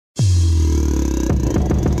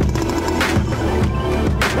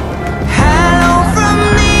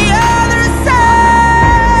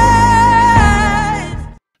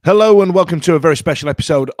Hello and welcome to a very special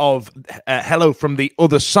episode of Hello from the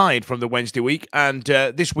Other Side from the Wednesday week. And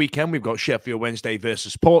this weekend we've got Sheffield Wednesday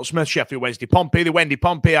versus Portsmouth, Sheffield Wednesday Pompey, the Wendy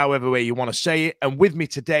Pompey, however way you want to say it. And with me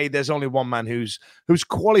today, there's only one man who's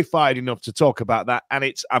qualified enough to talk about that. And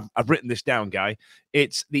it's I've written this down, Guy.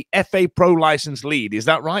 It's the FA Pro License lead. Is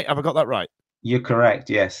that right? Have I got that right? You're correct.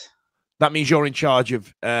 Yes. That means you're in charge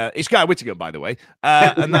of, it's Guy Whittingham, by the way.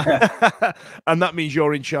 And that means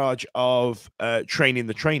you're in charge of training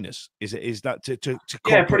the trainers. Is that to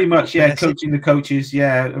yeah, pretty much. Yeah. Coaching the coaches.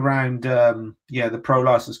 Yeah. Around, the pro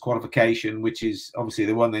license qualification, which is obviously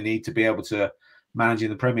the one they need to be able to manage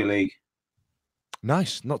in the Premier League.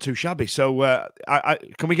 Nice. Not too shabby. So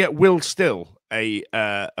can we get Will Still a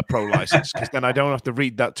pro license? Because then I don't have to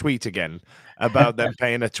read that tweet again about them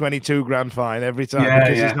paying a 22 grand fine every time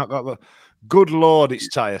because he's not got the. Good Lord, it's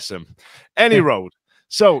tiresome. Any road.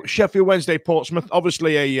 So Sheffield Wednesday, Portsmouth,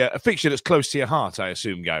 obviously a fixture that's close to your heart, I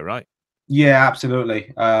assume, Guy, right? Yeah,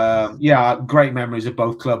 absolutely. Great memories of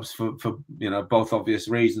both clubs for both obvious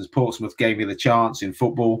reasons. Portsmouth gave me the chance in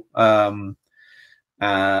football, and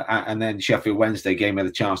then Sheffield Wednesday gave me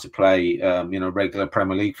the chance to play regular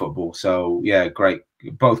Premier League football. So yeah, great,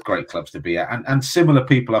 both great clubs to be at, and similar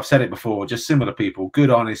people. I've said it before, just similar people, good,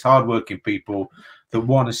 honest, hardworking people that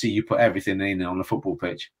want to see you put everything in on the football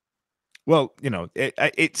pitch. Well,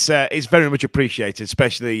 it's very much appreciated,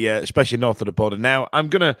 especially north of the border. Now, I'm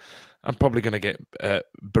probably gonna get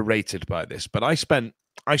berated by this, but I spent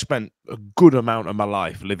a good amount of my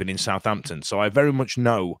life living in Southampton, so I very much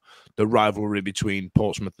know the rivalry between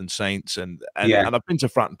Portsmouth and Saints, and I've been to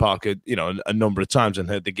Fratton Park, a number of times and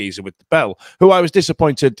heard the geezer with the bell, who I was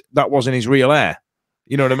disappointed that wasn't his real hair.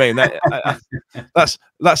 You know what I mean?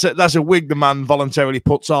 That's a wig the man voluntarily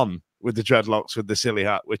puts on with the dreadlocks with the silly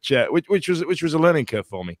hat, which was a learning curve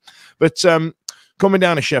for me. But coming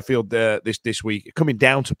down to Sheffield this week, coming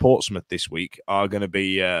down to Portsmouth this week are going to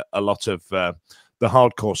be a lot of the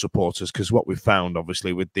hardcore supporters, because what we've found,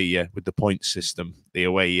 obviously, with the point system, the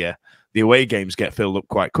away games get filled up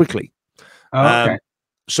quite quickly. Oh, okay.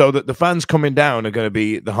 So that the fans coming down are going to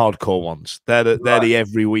be the hardcore ones. They're the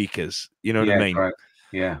every weekers. You know what I mean? Right.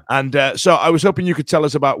 Yeah. And so I was hoping you could tell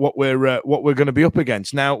us about what we're going to be up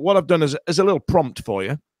against. Now, what I've done as a little prompt for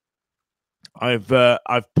you, I've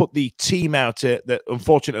put the team out that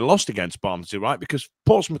unfortunately lost against Barnsley, right? Because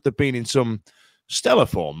Portsmouth have been in some stellar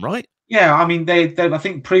form, right? Yeah, I mean, they I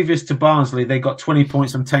think previous to Barnsley, they got 20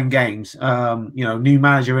 points from 10 games. New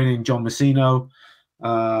manager in John Messino,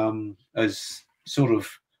 as sort of,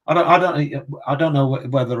 I don't know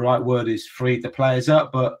whether the right word is freed the players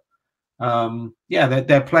up, but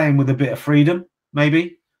they're playing with a bit of freedom,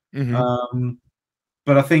 maybe. Mm-hmm.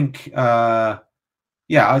 But I think,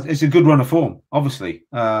 it's a good run of form, obviously.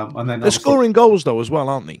 And then they're scoring goals though as well,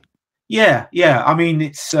 aren't they? Yeah. I mean,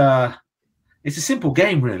 it's a simple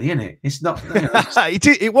game, really, isn't it? It's not.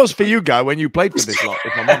 It was for you, Guy, when you played for this lot,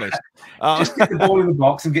 if I'm honest. Just get the ball in the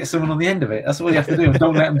box and get someone on the end of it. That's all you have to do.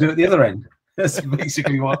 Don't let them do it at the other end. That's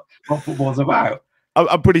basically what football's about.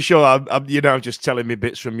 I'm pretty sure I'm just telling me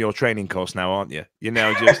bits from your training course now, aren't you?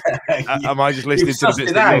 Just am I just listening to the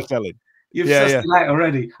bits that you're telling? You've sussed it out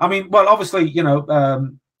already. I mean, well, obviously,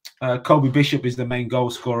 Kobe Bishop is the main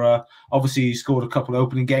goal scorer. Obviously, he scored a couple of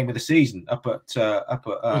opening game of the season up at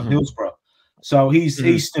Hillsborough. So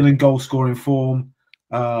he's still in goal scoring form.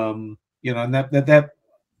 And they're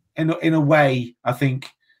in a way, I think,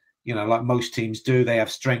 like most teams do, they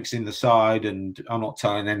have strengths in the side, and I'm not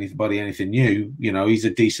telling anybody anything new. He's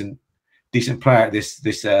a decent player at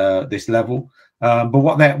this level. But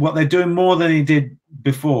what they're doing more than he did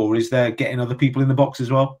before is they're getting other people in the box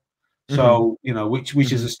as well. So which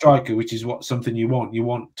is a striker, which is something you want. You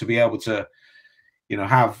want to be able to,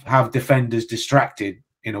 have defenders distracted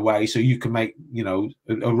in a way, so you can make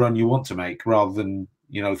a run you want to make, rather than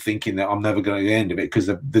thinking that I'm never going to the end of it because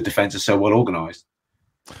the defense is so well organised.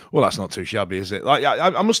 Well, that's not too shabby, is it? Like,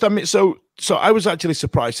 I must admit, so I was actually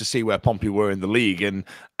surprised to see where Pompey were in the league, and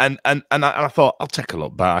I thought, I'll take a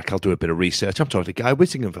look back, I'll do a bit of research. I'm talking to Guy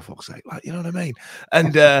Whittingham, for fuck's sake, like, you know what I mean?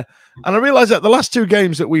 And I realised that the last two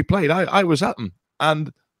games that we played, I was at them,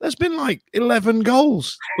 and there's been like 11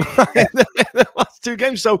 goals in the last two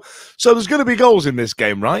games. So there's going to be goals in this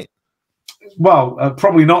game, right? Well,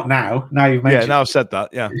 probably not now. Now you've mentioned. Yeah, now I've said that.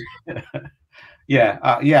 Yeah.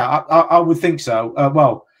 I would think so.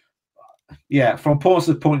 From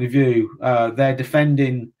Portsmouth's point of view, their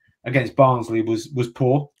defending against Barnsley was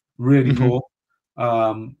poor, really poor.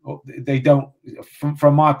 They don't,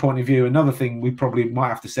 from my point of view, another thing we probably might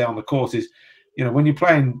have to say on the course is, when you're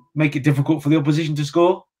playing, make it difficult for the opposition to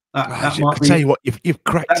score. I tell you what, you've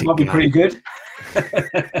cracked it. That might be pretty good.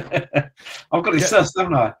 I've got it sussed,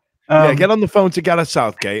 haven't I? Yeah, get on the phone to Gareth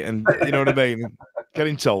Southgate, and you know what I mean. Get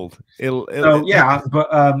him told. So yeah, but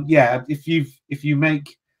yeah, if you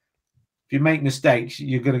make mistakes,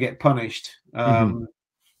 you're going to get punished.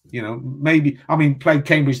 You know, maybe played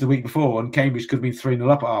Cambridge the week before, and Cambridge could have been 3-0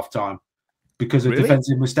 up at half time because of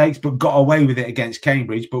defensive mistakes, but got away with it against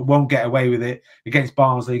Cambridge, but won't get away with it against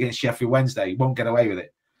Barnsley, against Sheffield Wednesday. Won't get away with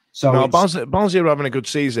it. So no, Barnsley are having a good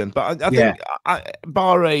season, but I think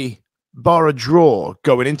bar a draw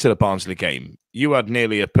going into the Barnsley game, you had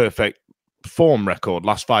nearly a perfect form record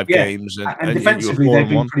last 5 games, and defensively they've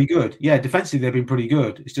been pretty good. Yeah, defensively they've been pretty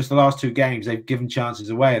good. It's just the last 2 games they've given chances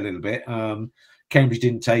away a little bit. Cambridge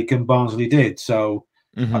didn't take them, Barnsley did. So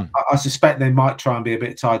I suspect they might try and be a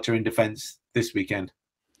bit tighter in defence this weekend.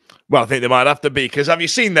 Well, I think they might have to be, because have you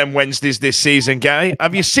seen them Wednesdays this season, Guy?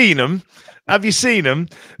 Have you seen them? Have you seen them?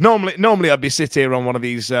 Normally I'd be sitting here on one of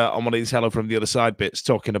these Hello from the Other Side bits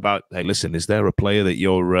talking about, hey, listen, is there a player that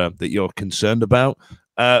you're concerned about?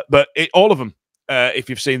 But all of them, if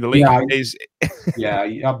you've seen the league,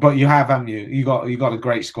 but you have, haven't you? You got a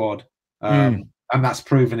great squad, and that's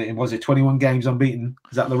proven it. Was it 21 games unbeaten?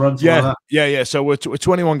 Is that the run? Yeah. So we're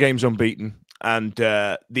 21 games unbeaten, and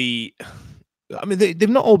they've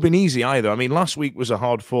not all been easy either. I mean, last week was a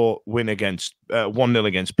hard-fought win against 1-0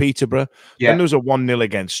 against Peterborough. Yeah. Then there was a 1-0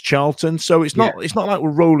 against Charlton. So it's not like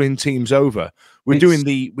we're rolling teams over. We're doing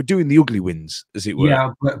the ugly wins, as it were. Yeah,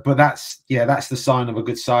 but that's the sign of a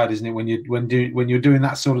good side, isn't it? When you're doing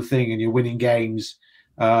that sort of thing and you're winning games,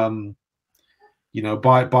 by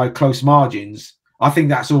close margins. I think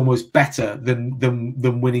that's almost better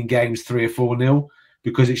than winning games 3 or 4-0,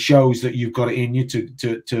 because it shows that you've got it in you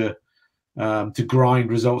to grind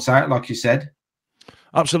results out, like you said.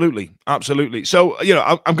 Absolutely. So,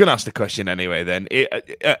 I'm going to ask the question anyway. Then,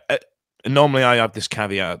 normally I have this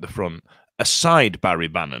caveat at the front. Aside Barry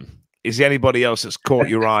Bannon, is there anybody else that's caught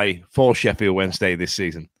your eye for Sheffield Wednesday this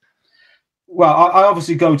season? Well, I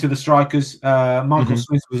obviously go to the strikers. Michael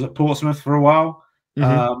Smith was at Portsmouth for a while,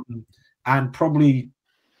 and probably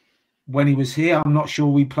when he was here, I'm not sure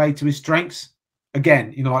we played to his strengths.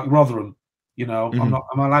 Again, like Rotherham. Am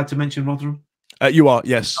I allowed to mention Rotherham? You are,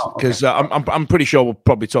 yes, because I'm pretty sure we'll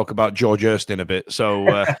probably talk about George Hurst in a bit.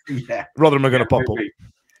 So Rotherham are going to pop up.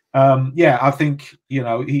 I think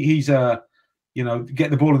he's get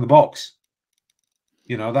the ball in the box.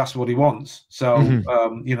 That's what he wants. So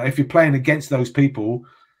if you're playing against those people,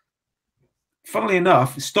 funnily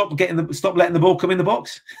enough, stop letting the ball come in the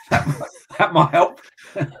box. That might help.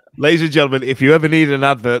 Ladies and gentlemen, if you ever need an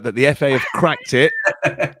advert that the FA have cracked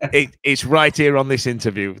it's right here on this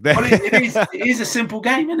interview. It is a simple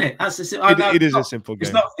game, isn't it? It is a simple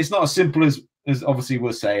game. It's not as simple as obviously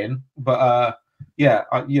we're saying, but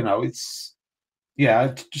just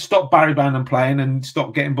stop Barry Bannon playing and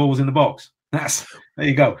stop getting balls in the box. There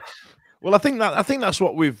you go. Well, I think that's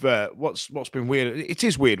what we've what's been weird. It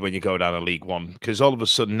is weird when you go down to League One, because all of a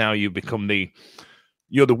sudden now you become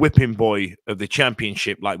you're the whipping boy of the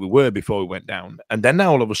Championship, like we were before we went down, and then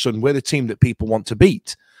now all of a sudden we're the team that people want to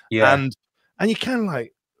beat. Yeah, and you kind of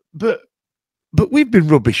like, but we've been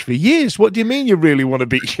rubbish for years. What do you mean you really want to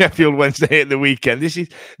beat Sheffield Wednesday at the weekend?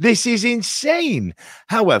 This is insane.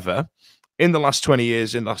 However, in the last 20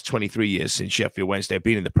 years, in the last 23 years since Sheffield Wednesday have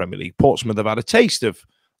been in the Premier League, Portsmouth have had a taste of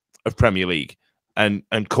Premier League and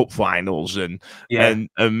cup finals and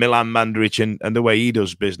Milan Mandaric and the way he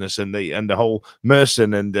does business and the whole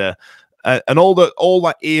Merson and all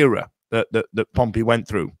that era that Pompey went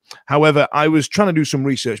through. However, I was trying to do some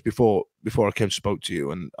research before I came and spoke to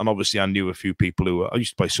you, and obviously I knew a few people I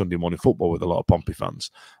used to play Sunday morning football with a lot of Pompey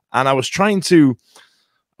fans, and I was trying to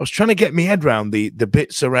get my head around the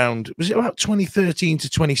bits around, was it about 2013 to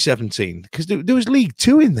 2017? Because there was League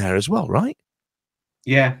Two in there as well, right?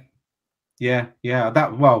 Yeah.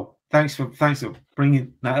 Thanks for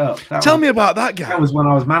bringing that up. Tell me about that guy. That was when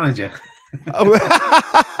I was manager. I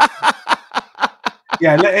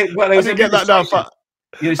didn't get that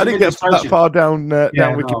far down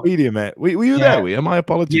Wikipedia, mate. Were you there? My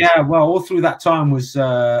apologies. Yeah, well, all through that time was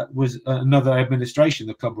another administration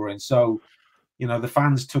the club were in. So, the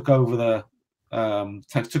fans took over the club.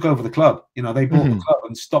 They bought the club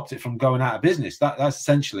and stopped it from going out of business. That's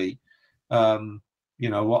essentially.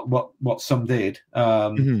 What some did,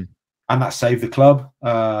 and that saved the club.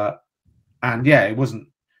 It wasn't.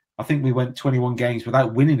 I think we went 21 games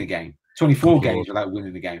without winning a game, 24 games without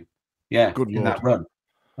winning a game. Yeah, good in that run.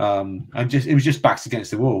 It was just backs against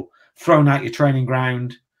the wall, thrown out your training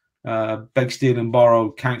ground, beg, steal, and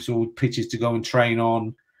borrow council pitches to go and train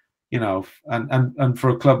on. And for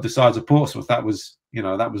a club the size of Portsmouth, that was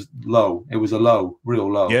low. It was a low,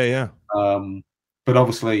 real low. Yeah. But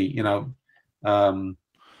obviously,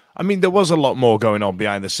 I mean, there was a lot more going on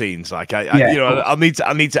behind the scenes. Like, Yeah, you know, I need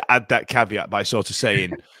to add that caveat by sort of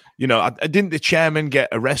saying, you know, didn't the chairman get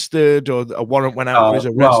arrested, or a warrant went out for his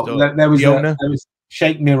arrest, well, or there the owner? was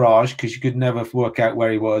Sheikh Mirage, because you could never work out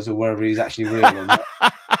where he was or whether he's actually real or not.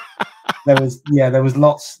 There was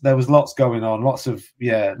lots going on, lots of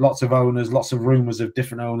owners, lots of rumors of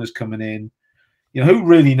different owners coming in. You know, who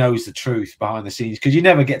really knows the truth behind the scenes? Because you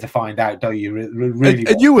never get to find out, don't you? Really,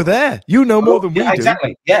 and you were there. You know more than we do.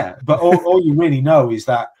 Exactly. Yeah, but all you really know is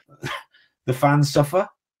that the fans suffer.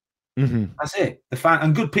 That's it. The fan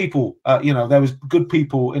and good people. You know, there was good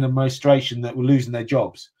people in administration that were losing their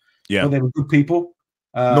jobs. Yeah, but they were good people,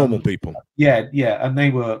 normal people. Yeah, and they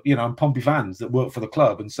were, you know, Pompey fans that worked for the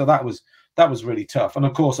club, and so that was really tough. And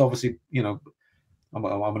of course, obviously, you know, I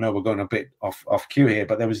know we're going a bit off cue here,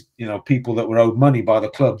 but there was, you know, people that were owed money by the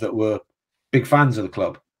club that were big fans of the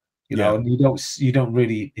club, you know, and you don't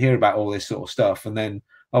really hear about all this sort of stuff. And then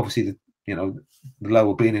obviously the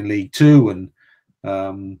Lower being in League Two, and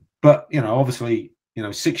but you know, obviously, you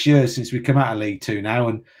know, 6 years since we come out of League Two now,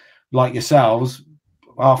 and like yourselves,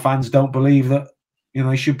 our fans don't believe that, you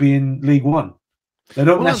know, they should be in League One. They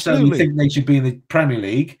don't necessarily think they should be in the Premier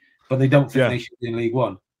League, but they don't think they should be in League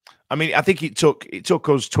One. I mean, I think it took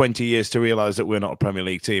us 20 years to realise that we're not a Premier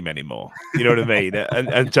League team anymore. You know what I mean?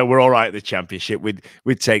 And so we're all right at the Championship. We'd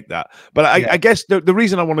take that. But I guess the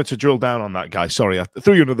reason I wanted to drill down on that, guy. Sorry, I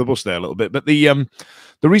threw you under the bus there a little bit. But the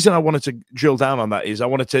reason I wanted to drill down on that is I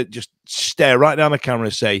wanted to just stare right down the camera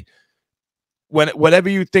and say, whenever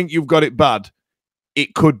you think you've got it bad,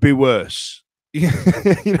 it could be worse. You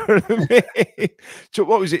know what I mean? So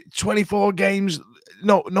what was it? 24 games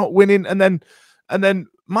not winning, and then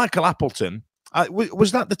Michael Appleton,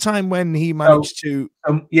 was that the time when he managed to?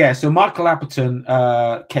 So Michael Appleton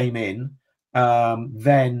came in,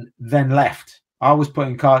 then left. I was put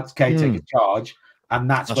in caretaker charge, and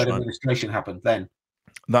that's when administration happened. Then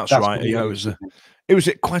that's right. Yeah, it was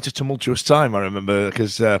quite a tumultuous time. I remember,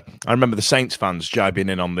 because I remember the Saints fans jibing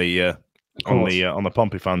in on the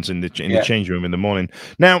Pompey fans in the change room in the morning.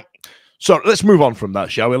 Now, so let's move on from that,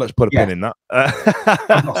 shall we? Let's put a pin in that. I've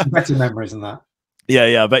got some better memories than that.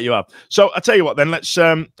 Yeah, I bet you have. So I tell you what, then let's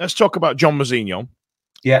talk about John Mazzino.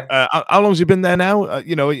 Yeah. How long's he been there now?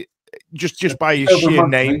 You know, just by his sheer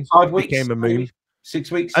name, 5 weeks, became a meme.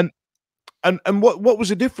 6 weeks. And what was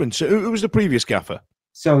the difference? Who was the previous gaffer?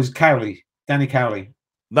 So it was Cowley, Danny Cowley.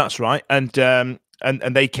 That's right. And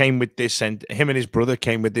they came with this, and him and his brother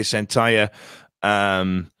came with this entire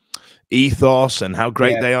ethos and how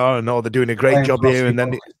great they are, and they're doing a great job here. And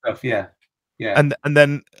then stuff, yeah. And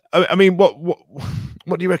then I mean, what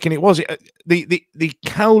do you reckon it was? The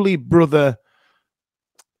Cowley brother.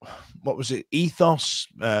 What was it? Ethos.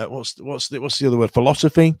 What's the other word?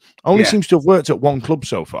 Philosophy. Only seems to have worked at one club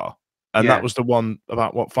so far, and that was the one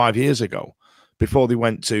about 5 years ago, before they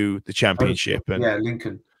went to the Championship. And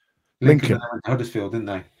Lincoln and Huddersfield, didn't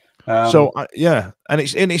they? And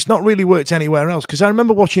it's not really worked anywhere else, because I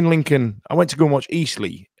remember watching Lincoln. I went to go and watch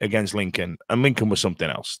Eastleigh against Lincoln, and Lincoln was something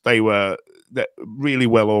else. They were really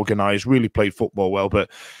well organised, really played football well, but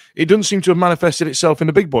it doesn't seem to have manifested itself in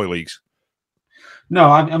the big boy leagues. No,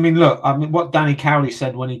 I mean, look, what Danny Cowley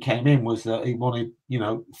said when he came in was that he wanted, you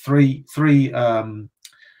know, three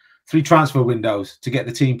transfer windows to get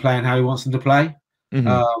the team playing how he wants them to play.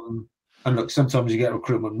 And look, sometimes you get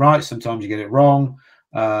recruitment right, sometimes you get it wrong.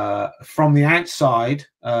 From the outside,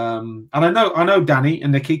 and I know Danny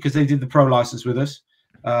and Nicky, because they did the pro license with us.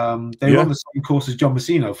 They were on the same course as John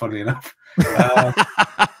Mazzino, funnily enough.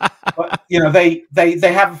 But you know, they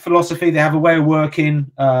have a philosophy, they have a way of working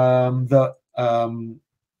that,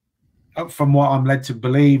 from what I'm led to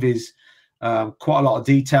believe, is quite a lot of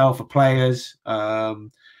detail for players.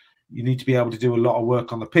 You need to be able to do a lot of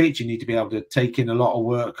work on the pitch. You need to be able to take in a lot of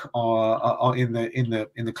work in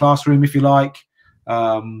the classroom, if you like.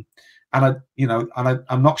 I'm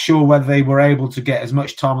not sure whether they were able to get as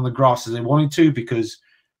much time on the grass as they wanted to, because,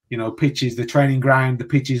 you know, pitches, the training ground, the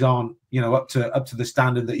pitches aren't, you know, up to the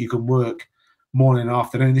standard that you can work morning and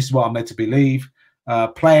afternoon. This is what I'm led to believe.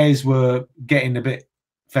 Players were getting a bit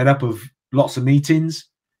fed up of lots of meetings,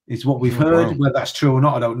 is what we've heard. Wow. Whether that's true or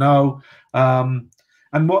not, I don't know. And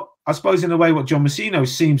what I suppose, in a way, what John Mazzino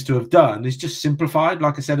seems to have done is just simplified.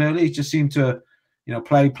 Like I said earlier, he just seemed to, you know,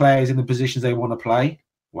 play players in the positions they want to play.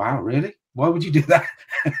 Wow, really? Why would you do that?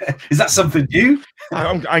 Is that something new?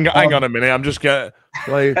 Hang on a minute. I'm just going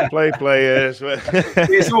to play players.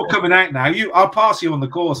 It's all coming out now. I'll pass you on the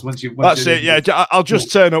course once you. That's it. Yeah, I'll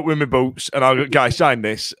just turn up with my boots and I'll go, Guy, sign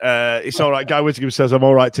this. It's all right. Guy Whittingham says I'm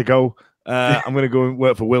all right to go. I'm going to go and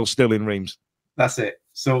work for Will Still in Reims. That's it.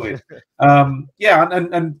 Sorted. And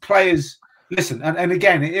players, Listen, and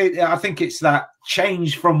again, I think it's that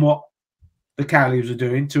change from what the Cowleys were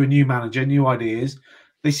doing to a new manager, new ideas.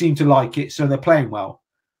 They seem to like it, so they're playing well.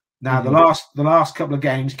 Now, the last couple of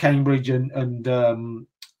games, Cambridge and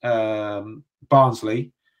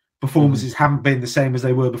Barnsley, performances haven't been the same as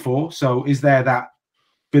they were before. So, is there that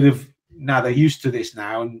bit of now they're used to this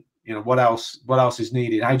now, and what else is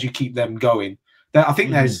needed? How do you keep them going? I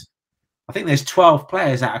think there's 12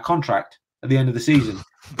 players out of contract at the end of the season.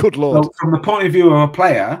 Good Lord! So from the point of view of a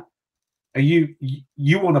player, you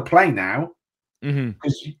want to play now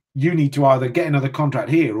because you need to either get another contract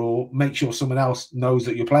here or make sure someone else knows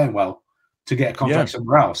that you're playing well to get a contract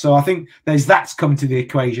somewhere else. So I think that's come to the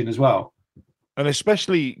equation as well. And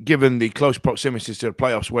especially given the close proximities to the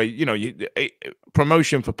playoffs, where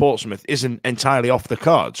promotion for Portsmouth isn't entirely off the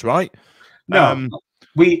cards, right? No,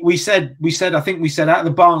 we said out of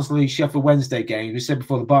the Barnsley Sheffield Wednesday game, we said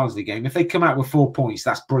before the Barnsley game, if they come out with 4 points,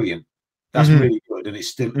 that's brilliant. That's really good, and it's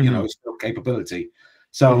still it's still capability.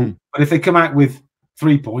 So, but if they come out with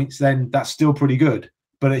 3 points, then that's still pretty good.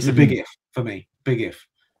 But it's a big if for me, big if.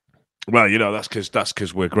 Well, that's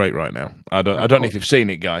because we're great right now. I don't know if you've seen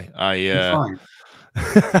it, Guy. Fine.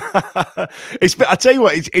 I tell you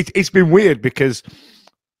what, it's been weird because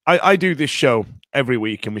I do this show every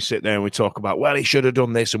week and we sit there and we talk about, well, he should have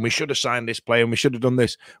done this and we should have signed this player and we should have done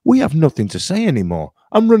this. We have nothing to say anymore.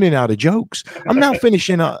 I'm running out of jokes. I'm now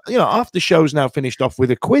finishing, half the show's now finished off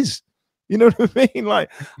with a quiz. You know what I mean? Like,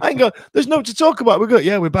 I ain't got, there's no to talk about.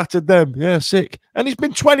 We battered them. Yeah, sick. And it's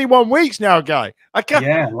been 21 weeks now, Guy. I can't,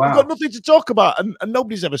 I've got nothing to talk about. And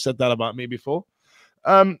nobody's ever said that about me before.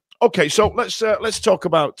 Okay, so let's talk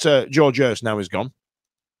about George Hurst now he's gone.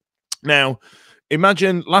 Now,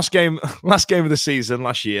 imagine last game of the season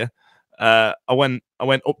last year. I went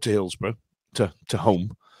up to Hillsborough to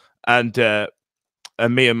home, and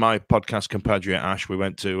me and my podcast compatriot Ash, we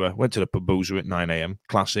went to the Pabooza at 9 a.m.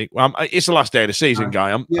 Classic. Well, it's the last day of the season,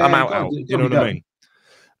 Guy. I'm out. You know what I mean?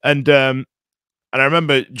 And I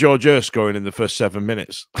remember George Hurst scoring in the first 7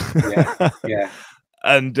 minutes. Yeah.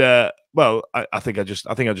 And well, I think I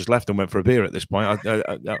just left and went for a beer at this point.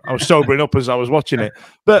 I was sobering up as I was watching it.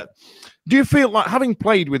 But do you feel like, having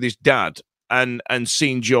played with his dad and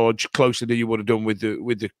seen George closer than you would have done with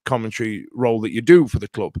the commentary role that you do for the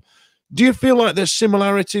club, do you feel like there's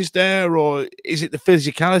similarities there, or is it the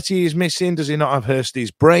physicality he's missing? Does he not have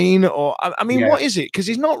Hursty's brain? Or I mean, what is it? Because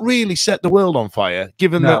he's not really set the world on fire,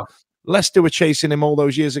 given that Leicester were chasing him all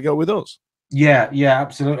those years ago with us. Yeah,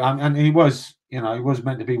 absolutely. And he was, he was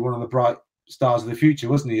meant to be one of the bright stars of the future,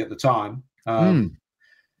 wasn't he, at the time?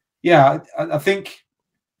 Yeah, I think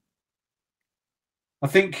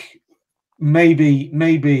maybe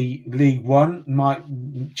League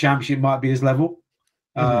One Championship might be his level.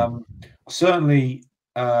 Certainly,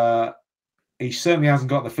 he certainly hasn't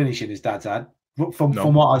got the finishing his dad's had. From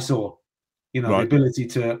what I saw, the ability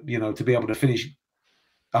to to be able to finish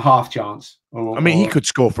a half chance. He could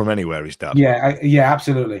score from anywhere, his dad. Yeah,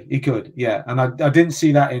 absolutely, he could. Yeah, and I didn't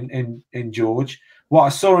see that in George. What I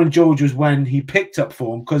saw in George was when he picked up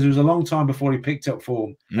form, because it was a long time before he picked up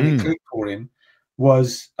form, and it clicked for him.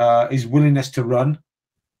 Was his willingness to run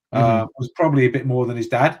was probably a bit more than his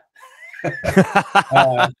dad.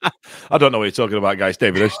 I don't know what you're talking about, guys.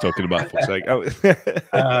 David, who's talking about, for sake.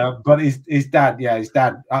 But his dad,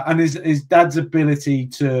 and his dad's ability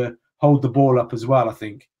to hold the ball up as well, I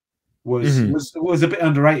think, was a bit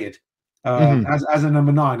underrated as a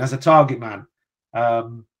number 9, as a target man. I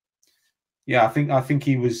think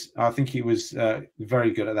he was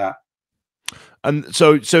very good at that. And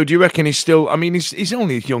so do you reckon he's still, he's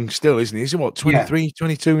only young still, isn't he? He's what, 23,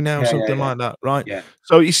 22 now, something like that, right? Yeah.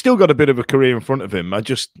 So he's still got a bit of a career in front of him. I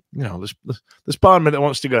just, there's part of me that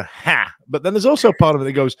wants to go, ha, but then there's also part of me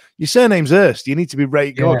that goes, your surname's Hurst, you need to be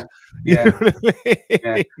very good. Yeah.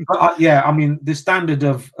 But, the standard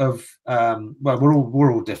of we're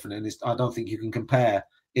all different, and I don't think you can compare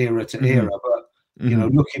era to era, but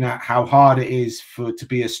looking at how hard it is to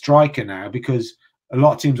be a striker now, because a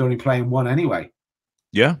lot of teams are only playing one anyway.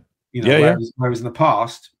 Yeah. Whereas in the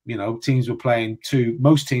past, teams were playing two.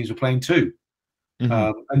 Most teams were playing two.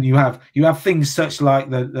 And you have things such like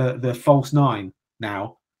the false 9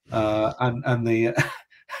 now, and the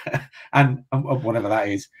and whatever that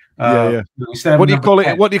is. What do you call it?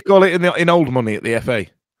 10. What do you call it in old money at the FA?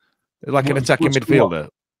 Like an attacking midfielder.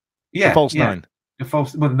 Yeah, the false 9. The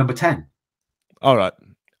false, number 10. All right.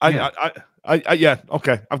 Okay.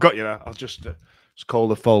 I've got you now. I'll just call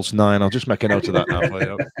the false 9. I'll just make a note of that now for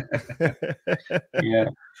you. Yeah.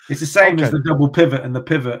 It's the same as the double pivot and the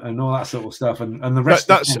pivot and all that sort of stuff. And the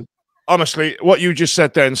rest honestly, what you just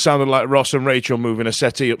said then sounded like Ross and Rachel moving a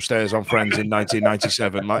settee upstairs on Friends in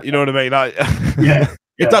 1997. Like, you know what I mean? Like, Yeah.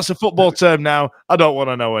 if that's a football term now, I don't want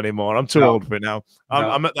to know anymore. I'm too old for it now. No.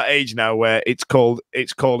 I'm at that age now where it's called a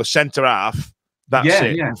centre half. That's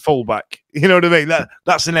it. Yeah. And fullback. You know what I mean?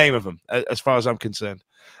 That's the name of them, as far as I'm concerned.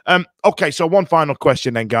 Okay, so one final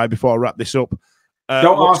question then, Guy, before I wrap this up.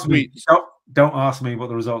 Don't ask me. Don't ask me what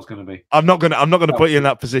the result's going to be. I'm not gonna put you in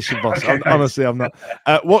that position, boss. Okay, Honestly, I'm not.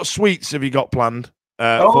 What sweets have you got planned?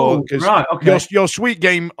 Right. Okay. Your sweet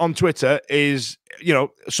game on Twitter is,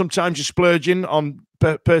 sometimes you're splurging on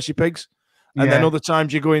Percy Pigs, and then other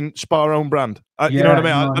times you're going Spar own brand. You know what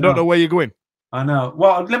I mean? I don't know where you're going. I know.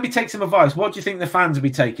 Well, let me take some advice. What do you think the fans will be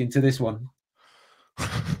taking to this one?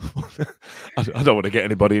 I don't want to get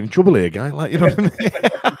anybody in trouble here, Guy. Like, you know what I mean?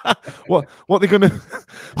 what are they going to?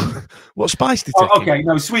 What spice they taking? Okay,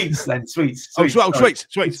 no, sweets then. Sweets. Sweets.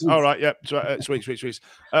 All right, yeah. Sweets.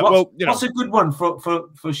 What's a good one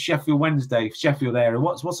for Sheffield Wednesday, Sheffield area?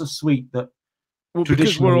 What's a sweet that? Well,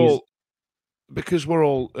 because we're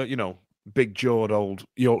all big jawed old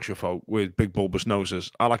Yorkshire folk with big bulbous noses.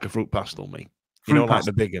 I like a fruit pastel, me. Like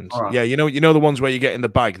the big ones. Right. Yeah, you know the ones where you get in the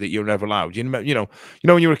bag that you're never allowed. You know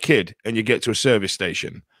when you're a kid and you get to a service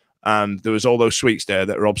station and there was all those sweets there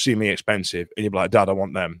that are obscenely expensive, and you'd be like, "Dad, I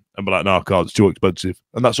want them," and be like, "No, God, it's too expensive,"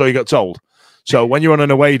 and that's all you got told. So when you're on an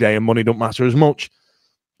away day and money don't matter as much,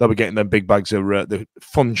 they'll be getting them big bags of the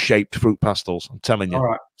fun-shaped fruit pastels. I'm telling you. All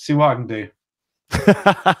right, see what I can do.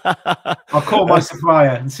 I'll call my supplier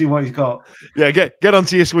and see what he's got. Yeah, get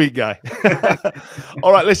onto your sweet, Guy.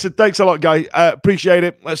 All right, listen, thanks a lot, Guy. Appreciate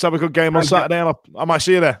it. Let's have a good game on Saturday, and I might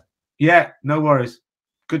see you there. Yeah, no worries.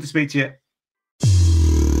 Good to speak to you.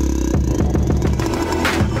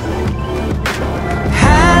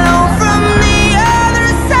 Hello from the other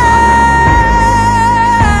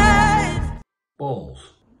side.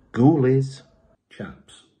 Balls, Ghoulies,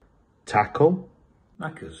 chaps, tackle,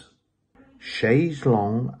 knackers, chaise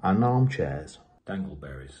longue and armchairs.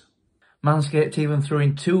 dangleberries. Manscaped even threw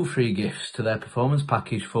in 2 free gifts to their Performance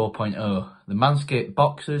Package 4.0, the Manscaped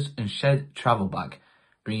Boxers and Shed Travel Bag,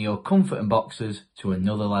 bringing your comfort and boxers to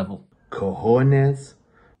another level. Cojones,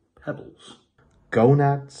 Pebbles,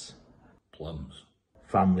 gonads, plums.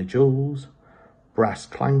 family jewels, brass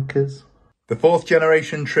clankers. The 4th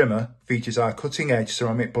generation trimmer features our cutting-edge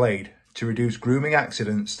ceramic blade to reduce grooming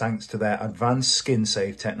accidents thanks to their advanced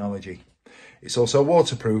skin-safe technology. It's also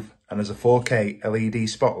waterproof and has a 4K LED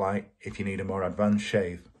spotlight if you need a more advanced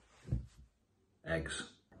shave. Eggs,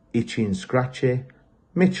 Itchy and Scratchy,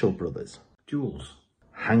 Mitchell Brothers, jewels,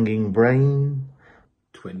 Hanging Brain,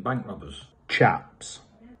 twin bank robbers, chaps,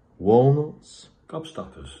 walnuts,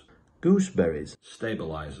 gobstoppers, gooseberries.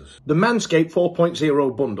 stabilizers. The Manscaped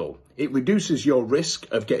 4.0 bundle. It reduces your risk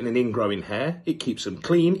of getting an ingrowing hair, it keeps them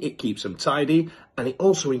clean, it keeps them tidy, and it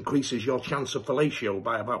also increases your chance of fellatio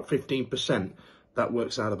by about 15%. That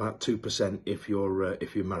works out about 2% if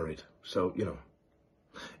you're married. So,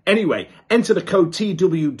 Anyway, enter the code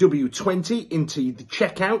TWW20 into the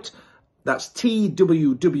checkout. That's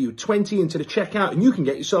TWW20 into the checkout, and you can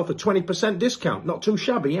get yourself a 20% discount. Not too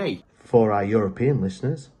shabby, eh? For our European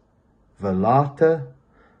listeners, Velata,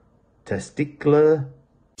 Testicular,